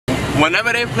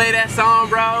Whenever they play that song,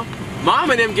 bro,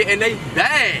 Mom and them getting they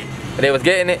bag. They was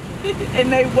getting it.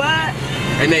 And they what?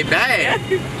 And they bag.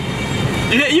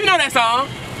 You know that song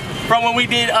from when we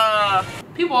did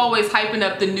People always hyping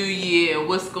up the new year.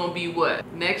 What's gonna be what?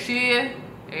 Next year,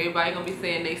 everybody gonna be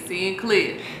saying they seeing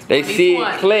clear. They see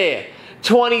it clear.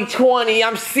 2020,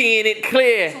 I'm seeing it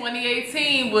clear.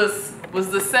 2018 was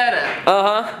the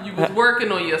setup. You was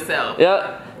working on yourself.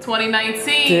 Yep.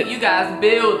 2019, you guys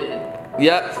building.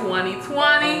 Yep.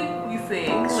 2020, you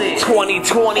seeing clear.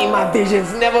 2020, my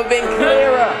vision's never been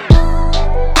clearer.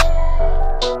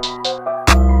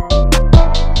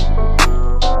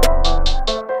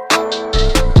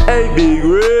 Hey, Big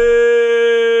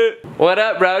Red. What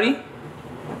up, Brody?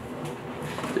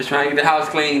 just trying to get the house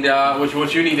clean, dog.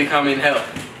 What you need to come and help.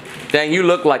 Dang, you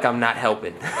look like I'm not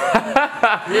helping.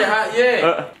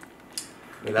 Yeah.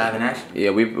 We live in action?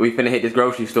 Yeah, we finna hit this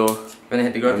grocery store. Finna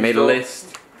hit the grocery store. Made a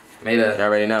list. You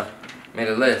already know. Made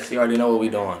a list. You already know what we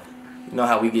doing. You know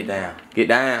how we get down. Get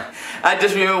down. I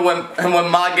just remember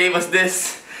when Ma gave us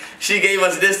this. She gave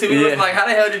us this too. We was like, how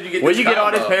the hell did you get this? Where'd you get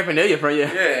all this paraphernalia from?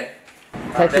 Yeah.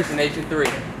 Destination 3.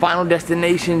 Final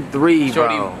Destination 3, bro.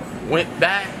 Shorty went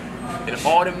back and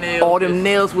all them nails. All them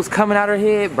nails was coming out her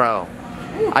head, bro.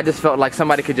 I just felt like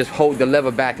somebody could just hold the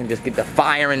lever back and just get the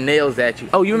firing nails at you.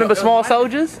 Oh, you remember Small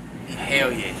Soldiers?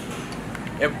 Hell yeah.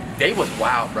 They was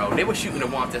wild, bro. They were shooting the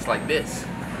ones just like this.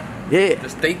 Yeah. The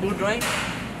staple joint.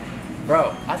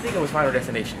 Bro, I think it was Final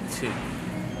Destination 2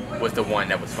 was the one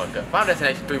that was fucked up. Final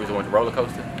Destination 3 was the one with the roller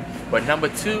coaster. But number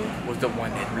 2 was the one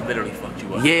that literally fucked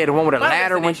you up. Yeah, the one with the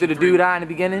ladder went through the dude eye in the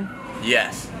beginning.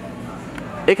 Yes.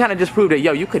 It kind of just proved that,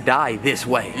 yo, you could die this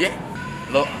way. Yeah.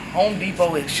 Look, Home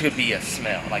Depot, it should be a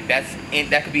smell. Like that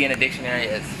could be in a dictionary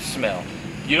as smell.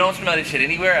 You don't smell this shit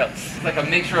anywhere else. It's like a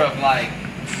mixture of like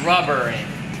rubber and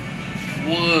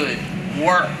wood,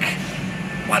 work.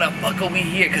 Why the fuck are we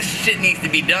here? Cause shit needs to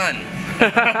be done.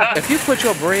 If you put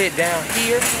your bread down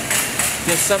here,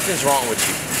 then something's wrong with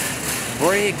you.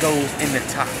 Bread goes in the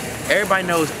top. Everybody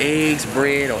knows eggs,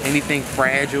 bread, or anything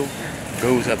fragile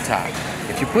goes up top.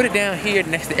 If you put it down here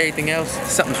next to everything else,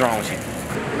 something's wrong with you.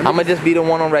 I'ma just be the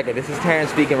one on record. This is Terrance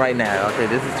speaking right now. Okay,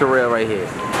 this is Terrell right here.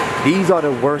 These are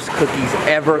the worst cookies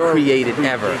ever created,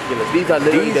 ever. These are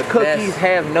literally These cookies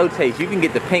have no taste. You can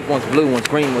get the pink ones, blue ones,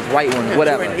 green ones, white ones,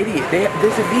 whatever. You're an idiot.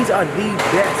 These are the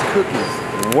best cookies.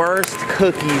 Worst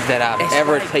cookies that I've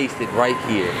ever tasted right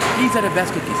here. These are the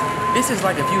best cookies. This is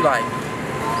like if you like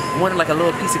wanted like a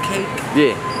little piece of cake.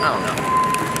 Yeah. I don't know.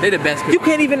 They're the best cookies. You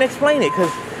can't even explain it,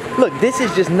 cause look, this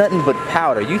is just nothing but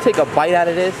powder. You take a bite out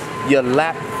of this, your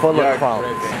lap full of crumbs.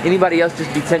 Anybody else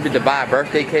just be tempted to buy a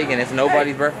birthday cake and it's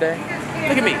nobody's birthday?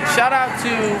 Look at me. Shout out to,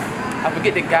 I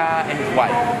forget the guy and his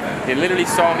wife. They literally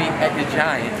saw me at the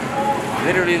Giant,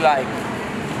 literally like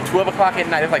 12 o'clock at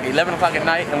night. It was like 11 o'clock at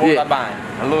night, and what was I buying?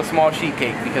 A little small sheet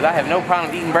cake, because I have no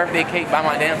problem eating birthday cake by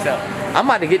my damn self. I'm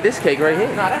about to get this cake right here.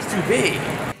 Nah, that's too big.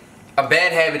 A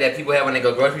bad habit that people have when they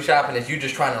go grocery shopping is you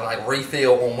just trying to like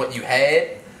refill on what you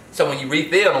had. So when you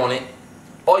refill on it,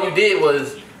 all you did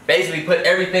was basically put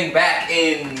everything back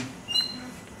in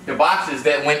the boxes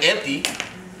that went empty.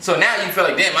 So now you feel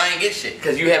like, damn, I ain't get shit,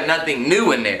 because you have nothing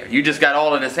new in there. You just got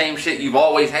all of the same shit you've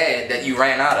always had that you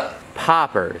ran out of.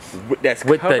 Poppers. That's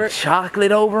with covered. the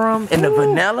chocolate over them and the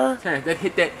vanilla. Terrance, that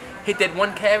hit that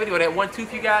one cavity or that one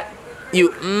tooth you got.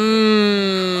 You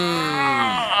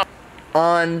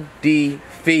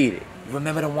undefeated.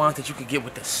 Remember the ones that you could get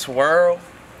with the swirl?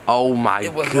 Oh my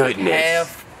It was goodness. like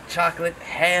half chocolate,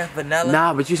 half vanilla.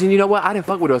 Nah, but you know what? I didn't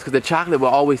fuck with those because the chocolate will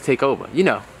always take over. You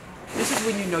know. This is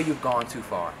when you know you've gone too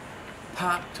far.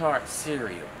 Pop-Tart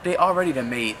cereal. They already done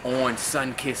made orange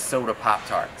sun-kissed soda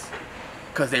Pop-Tarts.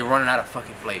 Because they running out of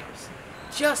fucking flavors.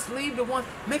 Just leave the one,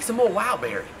 make some more wild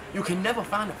berry. You can never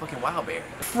find a fucking wild berry.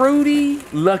 Fruity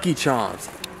Lucky Charms.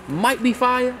 Might be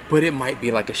fire, but it might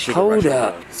be like a sugar Hold rush.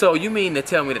 up. So you mean to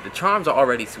tell me that the Charms are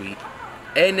already sweet,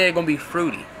 and they're gonna be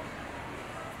fruity?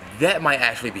 That might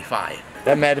actually be fire.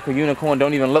 That magical unicorn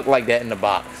don't even look like that in the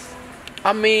box.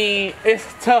 I mean, it's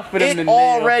tough for them to It nail.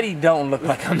 already don't look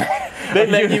like a They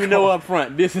let you know up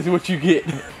front, this is what you get.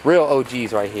 Real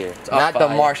OGs right here. Not the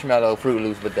marshmallow Fruit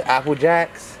Loops, but the Apple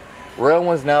Jacks. Real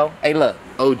ones, no. Hey, look,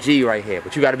 OG right here,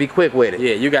 but you got to be quick with it.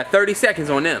 Yeah, you got 30 seconds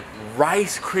on them.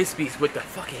 Rice Krispies with the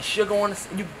fucking sugar on it.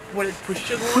 You want to put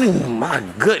sugar on it? Oh my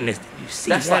goodness, did you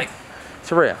see That's that? like,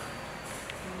 Terrell.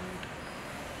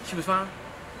 she was fine.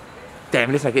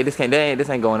 Damn, this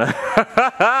ain't going up.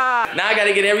 Now I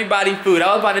gotta get everybody food.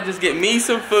 I was about to just get me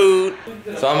some food.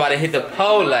 So I'm about to hit the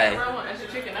pole. I want extra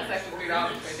chicken. That's actually $3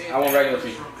 right there. I want regular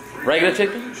chicken. Regular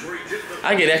chicken?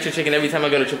 I get extra chicken every time I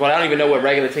go to Chipotle. I don't even know what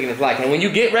regular chicken is like. And when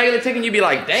you get regular chicken, you be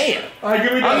like, damn.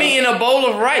 I'm eating a bowl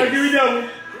of rice. Give me double.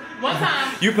 One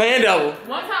time. You paying double.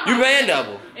 One time. You paying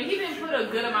double. And he didn't put a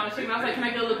good amount of chicken. I was like, can I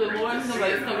get a little bit more? And he's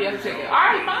like, it's gonna be extra chicken. All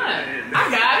right, fine. I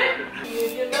got it.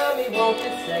 If you love me, won't you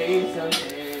say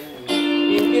something?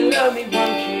 If you love me,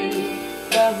 won't you?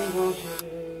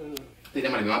 I think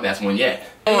that might be my best one yet.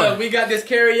 Look, we got this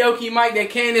karaoke mic that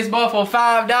Candace bought for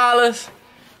 $5.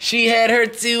 She had her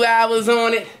 2 hours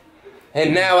on it.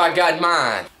 And now I got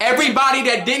mine. Everybody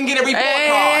that didn't get a report card.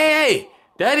 Hey,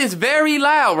 that is very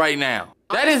loud right now.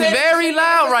 That is very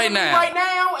loud right now. Right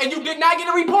now, and you did not get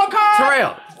a report card?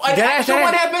 Terrell, An actual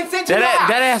one has been sent to you.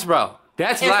 Dead ass, bro.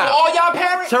 That's And loud. for all y'all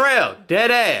parents? Terrell, dead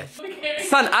ass.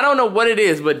 Son, I don't know what it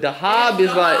is, but the hob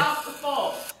is like.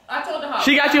 I told the Hob.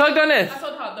 She got you hooked on this? I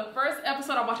told the Hob. The first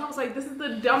episode I watched, I was like, this is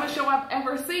the dumbest show I've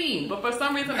ever seen. But for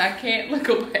some reason, I can't look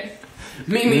away.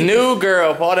 New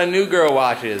girl, for all the new girl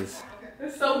watches.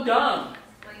 It's so dumb.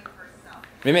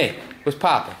 Me, what's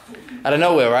poppin'? Out of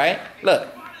nowhere, right? Look.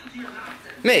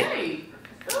 Me. Hey,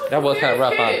 That was kind of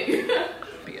rough, huh?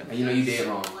 You know you did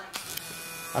wrong.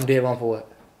 I'm dead wrong for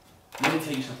what? Let me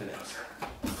tell you something else.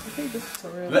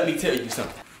 Let me tell you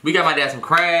something. We got my dad some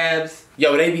crabs.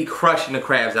 Yo, they be crushing the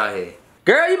crabs out here.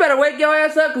 Girl, you better wake your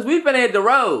ass up, cause we finna hit the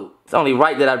road. It's only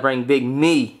right that I bring Big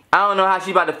Me. I don't know how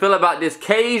she about to feel about this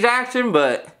cage action,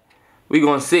 but we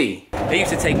gonna see. It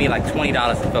used to take me like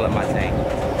 $20 to fill up my tank.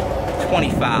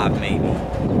 25 maybe.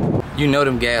 You know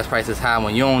them gas prices high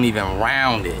when you don't even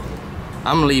round it.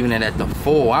 I'm leaving it at the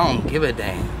 4. I don't give a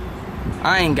damn.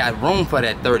 I ain't got room for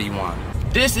that 31.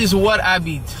 This is what I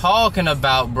be talking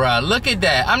about, bruh. Look at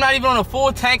that. I'm not even on a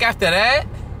full tank after that.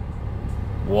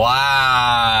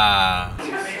 Wow.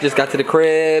 Just got to the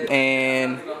crib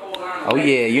and, oh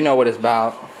yeah, you know what it's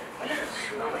about.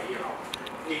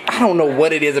 I don't know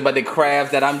what it is about the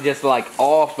crabs that I'm just like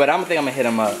off, but I'm gonna hit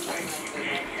them up.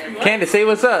 Candace, say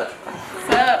what's up.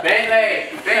 What's up?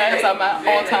 That's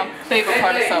my all-time favorite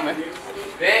part of summer.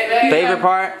 Favorite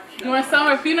part? During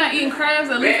summer, if you're not eating crabs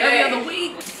at least every other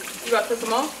week, you gotta put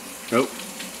some on? Nope.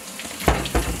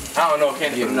 I don't know if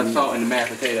Candace put enough salt in the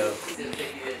mashed potatoes.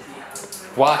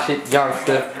 Wash it,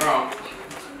 youngster.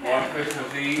 On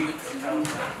Christmas Eve,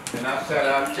 and I set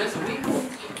up. Just a week.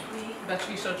 Bet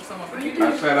you showed you some of it.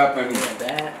 I set up and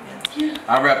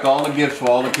I wrapped all the gifts for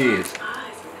all the kids.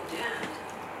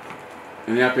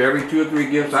 And after every 2 or 3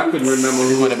 gifts, I couldn't remember who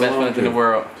This is was one of the best ones in the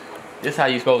world. This is how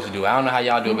you supposed to do it. I don't know how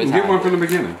y'all do it, but it's Get how one from the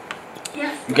beginning.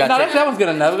 you got that was good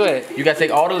enough. Go ahead. You gotta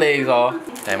take all the legs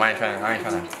off. Damn, I ain't trying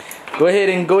to. Go ahead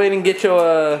and get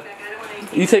your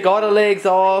you take all the legs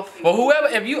off. Well, whoever,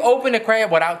 if you open the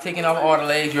crab without taking off all the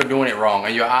legs, you're doing it wrong,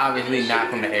 and you're obviously not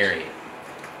from the area.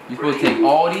 You're supposed to take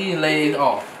all these legs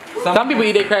off. Some people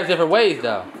eat their crabs different ways,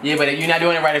 though. Yeah, but you're not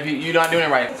doing it right if you're not doing it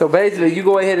right. So basically, you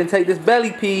go ahead and take this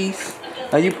belly piece,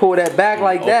 and you pull that back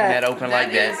like that. Open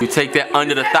like that. You take that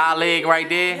under the thigh leg right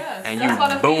there, and you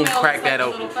boom, crack that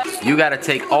open. You gotta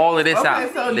take all of this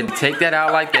out. Then take that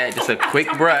out like that, just a quick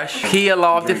brush. Peel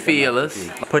off the feelers.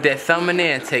 Put that thumb in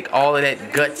there and take all of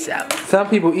that guts out. Some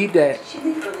people eat that.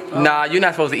 Nah, you're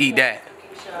not supposed to eat that.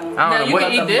 I don't know You what.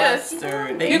 can eat this. You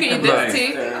can eat this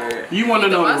too. You want to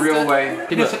know the real way?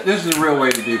 This is the real way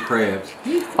to do crabs.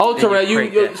 Oh,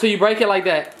 Terrell, so you break it like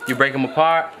that. You break them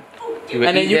apart.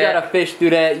 And then you gotta fish through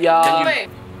that, y'all.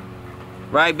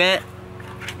 Right, Ben?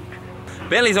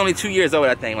 Bentley's only 2 years old,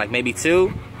 I think, like maybe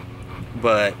 2.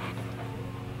 But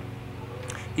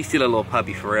he's still a little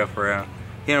puppy, for real, for real.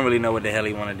 He don't really know what the hell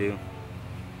he wanna do.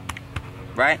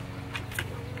 Right?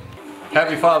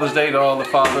 Happy Father's Day to all the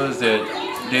fathers that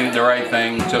did the right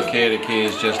thing, took care of the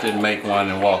kids, just didn't make one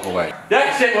and walk away.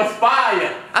 That shit was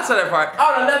fire. I saw that part.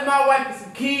 I would've left my wife with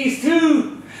some keys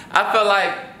too. I felt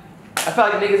like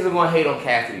niggas are gonna hate on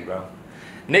Cassidy, bro.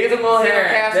 Niggas are gonna hate on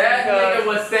Cassidy. That nigga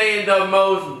was saying the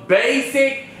most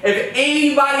basic. If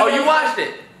anybody. Oh, you watched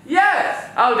it? Yes.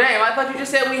 Oh damn! I thought you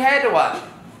just said we had to watch it.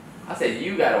 I said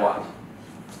you gotta watch it.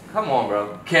 Come on,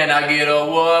 bro. Can I get a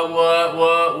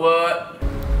what?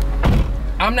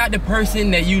 I'm not the person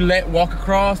that you let walk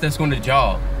across that's gonna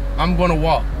jog. I'm gonna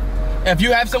walk. If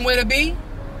you have somewhere to be,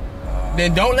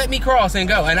 then don't let me cross and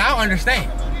go. And I'll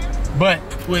understand. But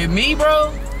with me,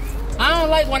 bro, I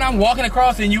don't like when I'm walking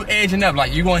across and you edging up.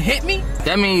 Like, you gonna hit me?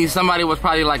 That means somebody was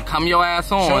probably like, come your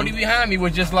ass on. Somebody behind me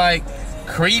was just like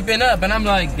creeping up. And I'm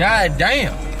like, God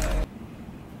damn.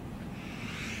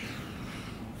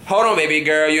 Hold on, baby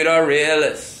girl, you the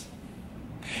realest.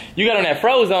 You got on that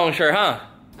Frozone shirt, huh?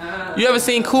 You ever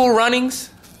seen Cool Runnings?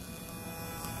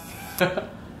 Okay,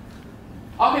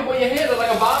 boy, your head look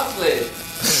like a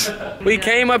bobsled. We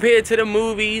came up here to the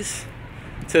movies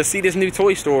to see this new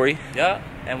Toy Story. Yeah,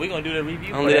 and we're gonna do the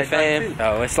review. Only the fan.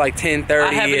 Oh, it's like 10:30.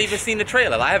 I haven't even seen the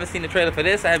trailer. I haven't seen the trailer for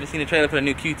this. I haven't seen the trailer for the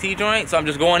new QT joint. So I'm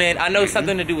just going in. I know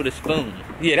something to do with a spoon.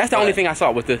 Yeah, that's the only thing I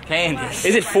saw with the Candies.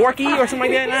 Is it Forky or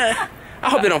something like that? Nah. I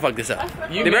hope they don't fuck this up.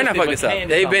 They better not fuck this up.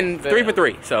 They've been 3 for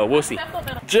 3, so we'll see.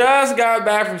 Just got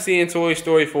back from seeing Toy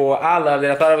Story 4. I loved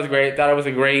it. I thought it was great. Thought it was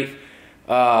a great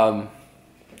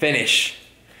finish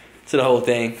to the whole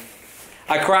thing.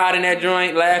 I cried in that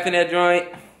joint, laughed in that joint.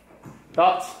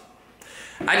 Thoughts?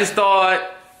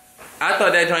 I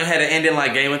thought that joint had an ending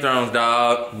like Game of Thrones,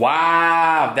 dog.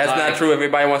 Wow, that's not true.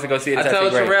 Everybody wants to go see it. I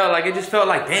told Terrell, like, it just felt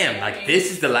like, damn, like, this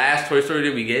is the last Toy Story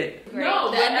that we get. No,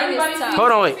 but everybody's tough.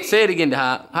 Hold on, wait. Say it again,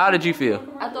 How did you feel?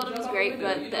 I thought it was great,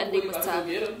 but the ending was tough.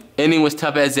 Ending was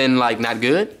tough as in, like, not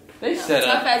good? They No, set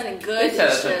tough up. as in good. They set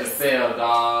It's us up to just, fail,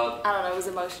 dog. I don't know, it was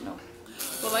emotional.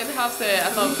 Well, like the house said, I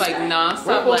thought it was like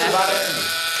non-stop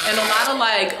laughter. And a lot of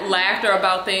like laughter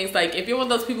about things. Like if you're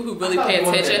one of those people who really pay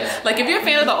attention, like if you're a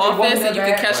fan of The Office and you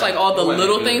can catch like all the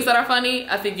little things that are funny,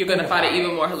 I think you're gonna find it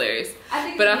even more hilarious.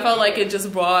 But I felt like it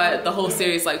just brought the whole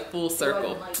series like full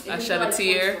circle. I shed a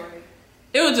tear.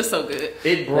 It was just so good.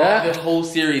 It brought the whole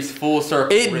series full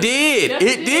circle. It did.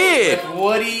 It did.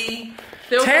 Woody.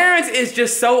 Terrance is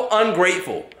just so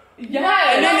ungrateful.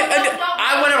 Yeah. And then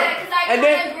I went and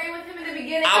then agree with him in the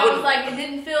beginning. I would- like, it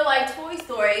didn't feel like Toy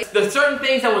Story. The certain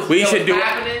things that was We should do it.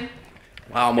 happening.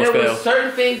 I almost There fell. was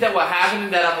certain things that were happening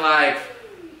that I'm like,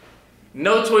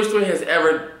 no Toy Story has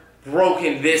ever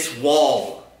broken this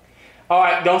wall. All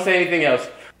right, don't say anything else.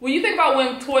 When you think about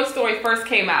when Toy Story first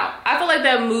came out, I feel like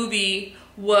that movie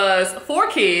was for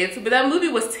kids, but that movie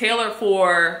was tailored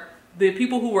for the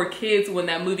people who were kids when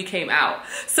that movie came out.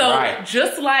 So Right.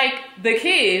 just like the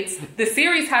kids, the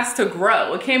series has to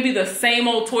grow. It can't be the same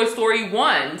old Toy Story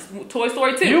 1, Toy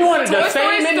Story 2. You wanted Toy the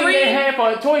Story same ending 3 they had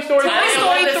for Toy Story 3. Toy Story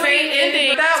want the 3 same ending ending.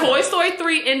 for that one. Toy Story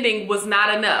 3 ending was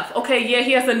not enough. Okay, yeah,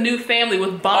 he has a new family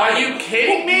with Bonnie. Are you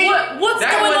kidding me? What's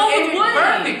That going was on ended with Woody?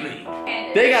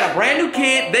 perfectly. They got a brand new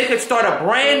kid. They could start a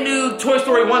brand new Toy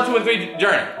Story 1, 2, and 3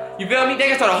 journey. You feel me? They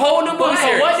can start a whole new movie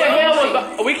series. what the hell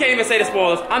was? We can't even say the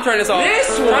spoilers. I'm turning this off.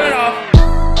 This Turn one- it off.